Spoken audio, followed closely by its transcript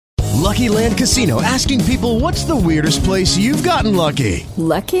Lucky Land Casino, asking people, what's the weirdest place you've gotten lucky?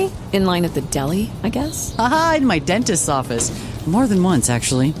 Lucky? In line at the deli, I guess? Aha, in my dentist's office. More than once,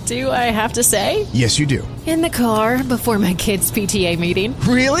 actually. Do I have to say? Yes, you do. In the car before my kids' PTA meeting.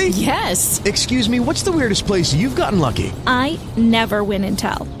 Really? Yes. Excuse me, what's the weirdest place you've gotten lucky? I never win and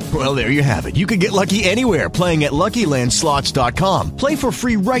tell. Well, there you have it. You can get lucky anywhere, playing at LuckyLandSlots.com. Play for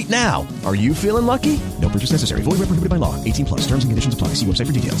free right now. Are you feeling lucky? No purchase necessary. Void where prohibited by law. 18 plus. Terms and conditions apply. See website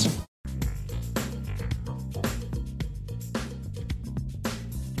for details.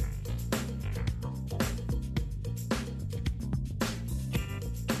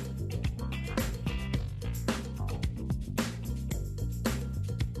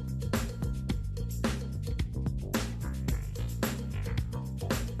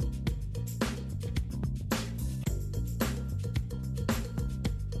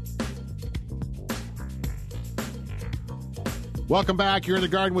 Welcome back. You're in the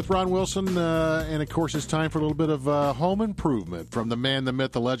Garden with Ron Wilson, and of course it's time for a little bit of home improvement from the man, the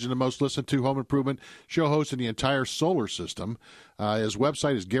myth, the legend, the most listened to home improvement show host in the entire solar system. His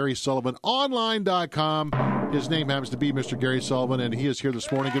website is GarySullivanOnline.com. His name happens to be Mr. Gary Sullivan, and he is here this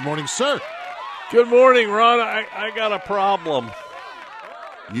morning. Good morning, sir. Good morning, Ron. I got a problem.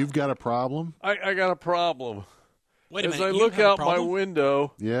 You've got a problem? I got a problem. Wait a As minute. I look out my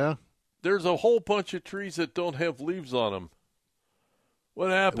window, Yeah. there's a whole bunch of trees that don't have leaves on them. What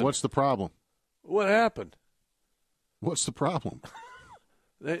happened? What's the problem? What happened? What's the problem?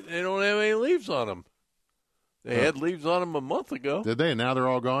 They don't have any leaves on them. They had leaves on them a month ago. Did they? And now they're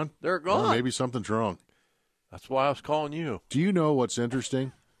all gone? They're gone. Maybe something's wrong. That's why I was calling you. Do you know what's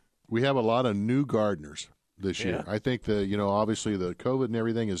interesting? We have a lot of new gardeners this year. Yeah. I think obviously the COVID and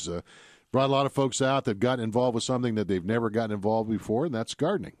everything has brought a lot of folks out that gotten involved with something that they've never gotten involved before, and that's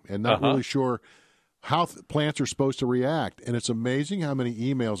gardening, and not really sure how plants are supposed to react. And it's amazing how many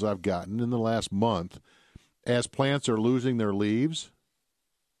emails I've gotten in the last month as plants are losing their leaves.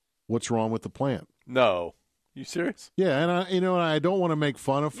 What's wrong with the plant? No. You serious? Yeah, and I don't want to make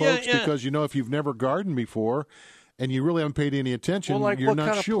fun of folks because if you've never gardened before and you really haven't paid any attention, Well, like you're what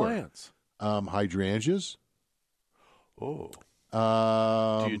not kind sure. of plants? Hydrangeas. Oh.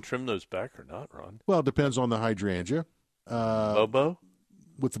 Do you trim those back or not, Ron? Well, it depends on the hydrangea. Bobo?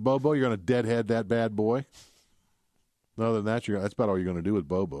 With the Bobo, you're going to deadhead that bad boy. Other than that, that's about all you're going to do with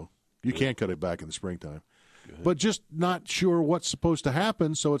Bobo. You can't cut it back in the springtime. Good. But just not sure what's supposed to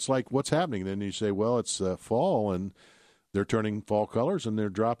happen, so it's like, what's happening? And then you say, well, it's fall, and they're turning fall colors, and they're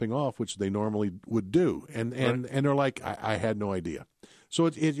dropping off, which they normally would do. And they're like, I had no idea. So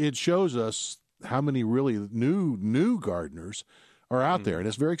it shows us how many really new gardeners are out there, and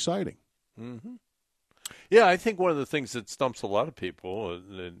it's very exciting. Mm-hmm. Yeah, I think one of the things that stumps a lot of people,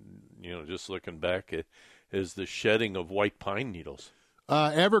 just looking back, is the shedding of white pine needles.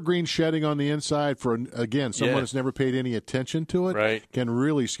 Evergreen shedding on the inside for, again, someone that's never paid any attention to it can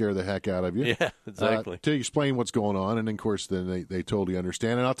really scare the heck out of you. Yeah, exactly. To explain what's going on, and, of course, then they totally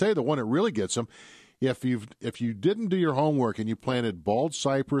understand. And I'll tell you the one that really gets them, if you didn't do your homework and you planted bald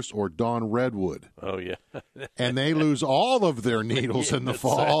cypress or dawn redwood. Oh, yeah. and they lose all of their needles in the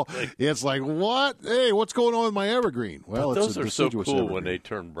fall. It's like, what? Hey, what's going on with my evergreen? Well, but it's those are so cool evergreen. when they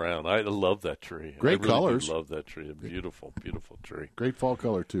turn brown. I love that tree. Great colors. I love that tree. A beautiful, beautiful tree. Great fall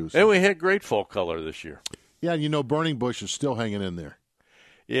color, too. So. And we had great fall color this year. Yeah, burning bush is still hanging in there.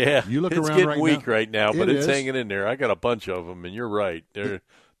 Yeah, you look it's around getting right weak now, right now, but it's is. hanging in there. I got a bunch of them, and you're right.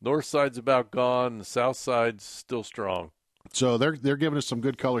 North side's about gone. The south side's still strong. So they're giving us some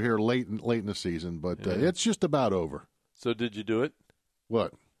good color here late in the season, but it's just about over. So did you do it?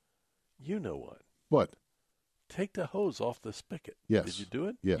 What? You know what? What? Take the hose off the spigot. Yes. Did you do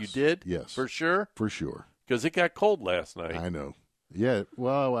it? Yes. You did? Yes. For sure? For sure. Because it got cold last night. I know. Yeah.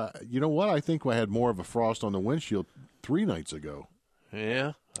 Well, you know what? I think I had more of a frost on the windshield 3 nights ago.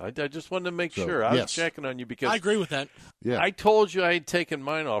 Yeah. I just wanted to make sure. I was checking on you because I agree with that. Yeah. I told you I had taken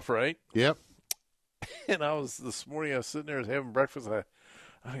mine off, right? Yep. And this morning I was sitting there having breakfast.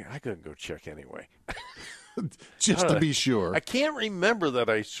 I couldn't go check anyway. Just to be sure. I can't remember that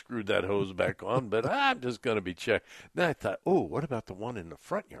I screwed that hose back on, but I'm just going to be checked. Then I thought, what about the one in the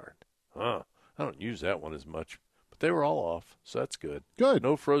front yard? I don't use that one as much. But they were all off, so that's good. Good.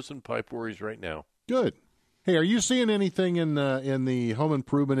 No frozen pipe worries right now. Good. Hey, are you seeing anything in the home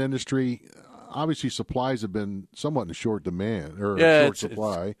improvement industry? Obviously, supplies have been somewhat in short demand or short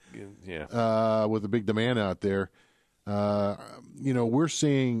supply. With a big demand out there. We're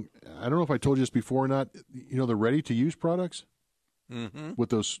seeing, I don't know if I told you this before or not, the ready-to-use products with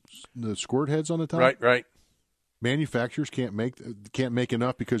the squirt heads on the top. Right. Manufacturers can't make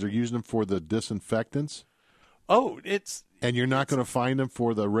enough because they're using them for the disinfectants. Oh, it's And you're not going to find them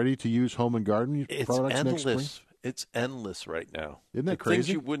for the ready-to-use home and garden products next spring? It's endless right now. Isn't that The crazy? Things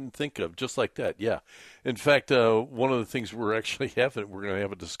you wouldn't think of, just like that, yeah. In fact, one of the things we're going to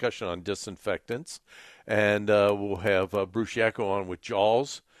have a discussion on disinfectants, and we'll have Bruce Yacko on with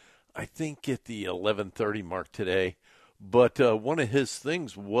Jaws, I think at the 11:30 mark today. But one of his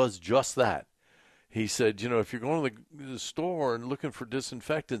things was just that. He said, if you're going to the store and looking for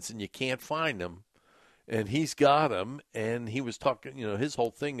disinfectants and you can't find them, and he's got them, and he was talking, his whole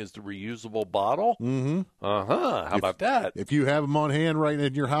thing is the reusable bottle. Mm-hmm. How about that? If you have them on hand right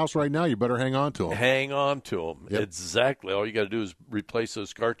in your house right now, you better hang on to them. Hang on to them. Yep. Exactly. All you got to do is replace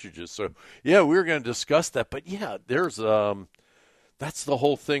those cartridges. So, yeah, we were going to discuss that. But, yeah, there's that's the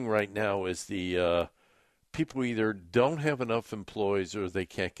whole thing right now is the people either don't have enough employees or they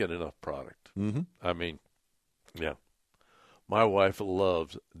can't get enough product. Mm-hmm. I mean, yeah. My wife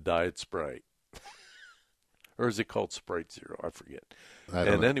loves Diet Sprite. Or is it called Sprite Zero? I forget. I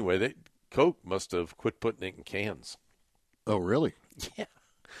don't know. Anyway, Coke must have quit putting it in cans. Oh, really? Yeah.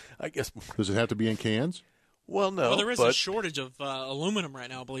 I guess. Does it have to be in cans? Well, no. Well, there is a shortage of aluminum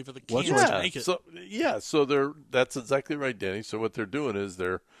right now, I believe, for the cans What's to make it. So that's exactly right, Danny. So what they're doing is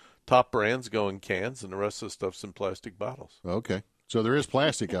their top brands go in cans and the rest of the stuff's in plastic bottles. Okay. So there is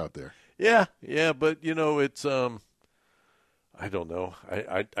plastic out there. Yeah, but, it's, I don't know.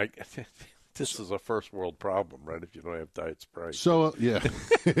 I this is a first world problem, right, if you don't have Diet Sprite. So, yeah.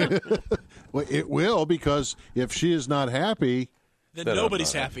 Well, it will, because if she is not happy, then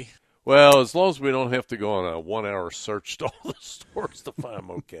nobody's happy. Well, as long as we don't have to go on a 1-hour search to all the stores to find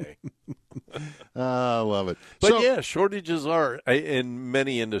them, okay. I love it. But, shortages are in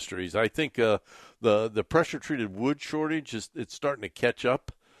many industries. I think the pressure-treated wood shortage, it's starting to catch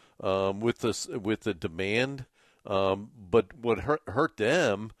up with the demand. But what hurt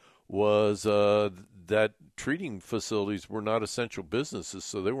them was that treating facilities were not essential businesses,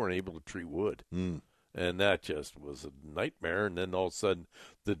 so they weren't able to treat wood. Mm. And that just was a nightmare. And then all of a sudden,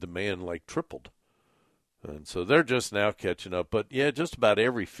 the demand tripled. And so they're just now catching up. But, yeah, just about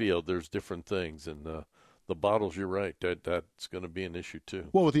every field there's different things. And the bottles, you're right, that's going to be an issue too.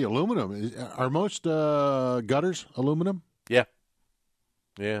 Well, with the aluminum, are most gutters aluminum? Yeah.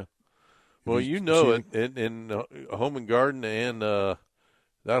 Yeah. Well, in home and garden and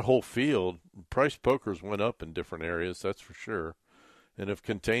that whole field, price pokers went up in different areas, that's for sure. And if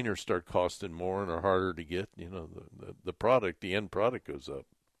containers start costing more and are harder to get, the end product goes up.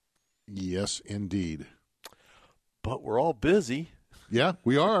 Yes, indeed. But we're all busy. Yeah,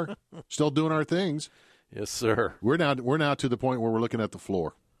 we are. Still doing our things. Yes, sir. We're now to the point where we're looking at the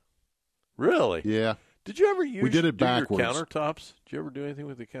floor. Really? Yeah. Did you ever use we did it your backwards. countertops? Did you ever do anything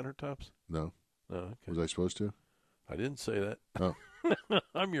with the countertops? No. Oh, okay. Was I supposed to? I didn't say that. Oh.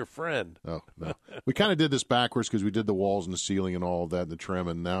 I'm your friend. Oh, no. We kind of did this backwards because we did the walls and the ceiling and all of that and the trim,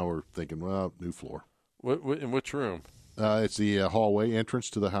 and now we're thinking, well, new floor. In which room? It's the hallway entrance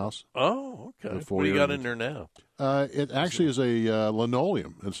to the house. Oh, okay. What do you got in there now? It actually is a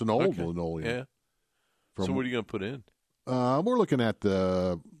linoleum. It's an old linoleum. Yeah. So what are you going to put in? We're looking at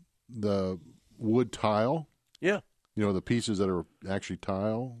the wood tile. Yeah. The pieces that are actually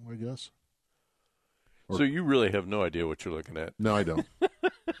tile, I guess. So you really have no idea what you're looking at. No, I don't.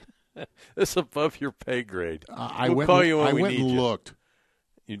 It's above your pay grade. I we'll went call you when I we went need and you. looked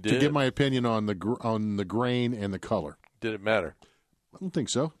You did? to give my opinion on the grain and the color. Did it matter? I don't think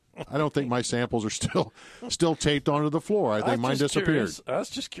so. I don't think my samples are still taped onto the floor. I think mine disappeared. Curious. I was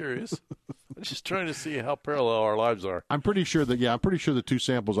just curious. I'm just trying to see how parallel our lives are. I'm pretty sure the two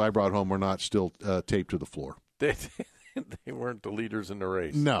samples I brought home were not still taped to the floor. They weren't the leaders in the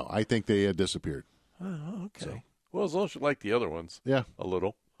race. No, I think they had disappeared. Oh, okay. So. Well, as long as you like the other ones. Yeah. A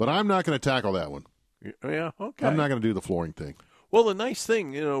little. But I'm not going to tackle that one. Yeah, okay. I'm not going to do the flooring thing. Well, the nice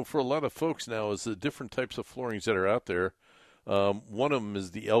thing, for a lot of folks now is the different types of floorings that are out there. One of them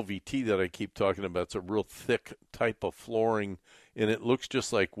is the LVT that I keep talking about. It's a real thick type of flooring, and it looks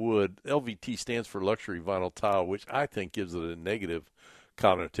just like wood. LVT stands for luxury vinyl tile, which I think gives it a negative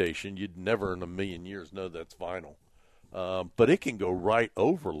connotation. You'd never in a million years know that's vinyl. But it can go right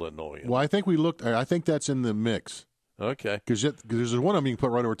over linoleum. Well, I think I think that's in the mix. Okay. Because there's one of them you can put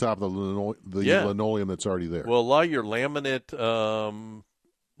right over top of the linoleum that's already there. Well, a lot of your laminate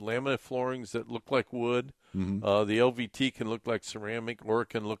floorings that look like wood, mm-hmm. The LVT can look like ceramic, or it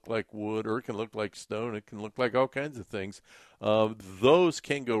can look like wood, or it can look like stone. It can look like all kinds of things. Those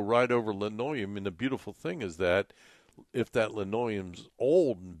can go right over linoleum, and the beautiful thing is that if that linoleum's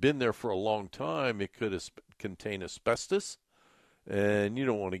old and been there for a long time, it could contain asbestos, and you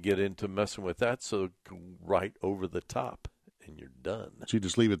don't want to get into messing with that, so go right over the top, and you're done. So you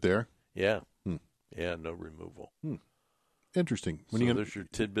just leave it there? Yeah. Hmm. Yeah, no removal. Hmm. Interesting. There's your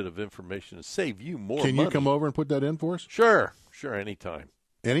tidbit of information to save you more money. money. You come over and put that in for us? Sure, anytime.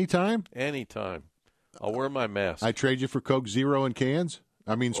 Anytime? Anytime. I'll wear my mask. I trade you for Coke Zero in cans?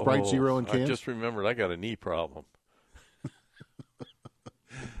 I mean Sprite Zero in cans? I just remembered I got a knee problem.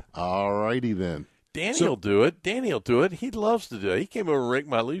 All righty then. Danny will do it. He loves to do it. He came over and raked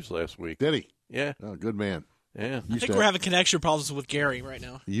my leaves last week. Did he? Yeah. Oh, good man. Yeah. I think we're having connection problems with Gary right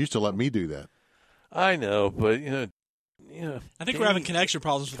now. He used to let me do that. I know, but, I think we're having connection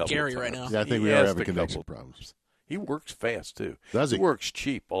problems with Gary right now. Yeah, I think we are having connection problems. He works fast, too. Does he? He works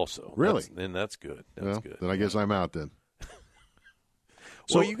cheap also. Really? That's good. Good. Then I guess I'm out then.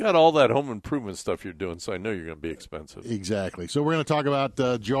 Well, you got all that home improvement stuff you're doing, so I know you're going to be expensive. Exactly. So we're going to talk about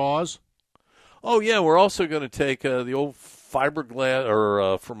Jaws. Oh, yeah. We're also going to take the old fiberglass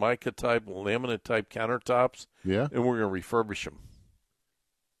or Formica type, laminate type countertops. Yeah. And we're going to refurbish them.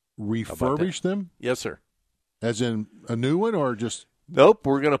 Refurbish them? Yes, sir. As in a new one or just? Nope.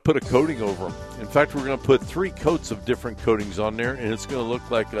 We're going to put a coating over them. In fact, we're going to put 3 coats of different coatings on there, and it's going to look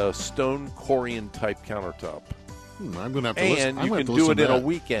like a stone Corian type countertop. I'm going to have to listen. And you can do it in a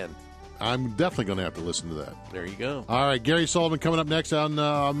weekend. I'm definitely going to have to listen to that. There you go. All right, Gary Sullivan coming up next on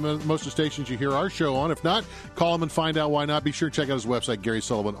most of the stations you hear our show on. If not, call him and find out why not. Be sure to check out his website,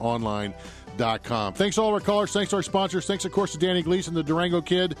 GarySullivanOnline.com. Thanks to all of our callers. Thanks to our sponsors. Thanks, of course, to Danny Gleason, the Durango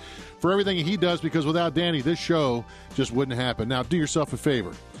Kid, for everything he does, because without Danny, this show just wouldn't happen. Now, do yourself a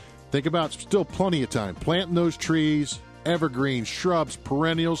favor. Think about still plenty of time. Planting those trees, evergreens, shrubs,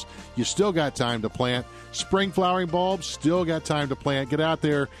 perennials. You still got time to plant. Spring flowering bulbs, still got time to plant. Get out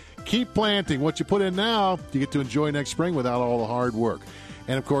there. Keep planting. What you put in now, you get to enjoy next spring without all the hard work.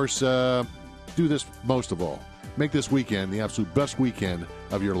 And, of course, do this most of all. Make this weekend the absolute best weekend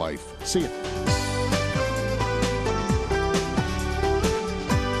of your life. See ya.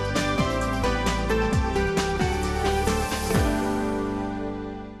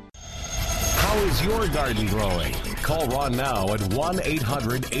 How is your garden growing? Call Ron now at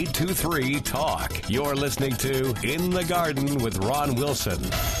 1-800-823-TALK. You're listening to In the Garden with Ron Wilson.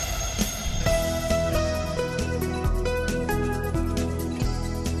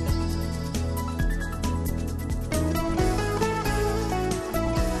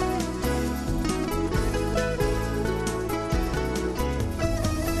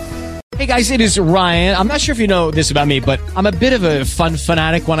 Hey guys, it is Ryan. I'm not sure if you know this about me, but I'm a bit of a fun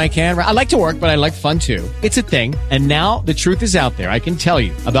fanatic when I can. I like to work, but I like fun too. It's a thing. And now the truth is out there. I can tell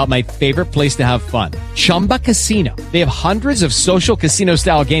you about my favorite place to have fun. Chumba Casino. They have hundreds of social casino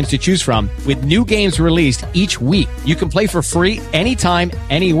style games to choose from with new games released each week. You can play for free anytime,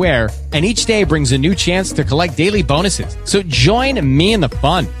 anywhere. And each day brings a new chance to collect daily bonuses. So join me in the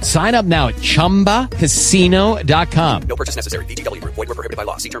fun. Sign up now at ChumbaCasino.com. No purchase necessary. VGW Group. Void where prohibited by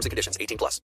law. See terms and conditions. 18+.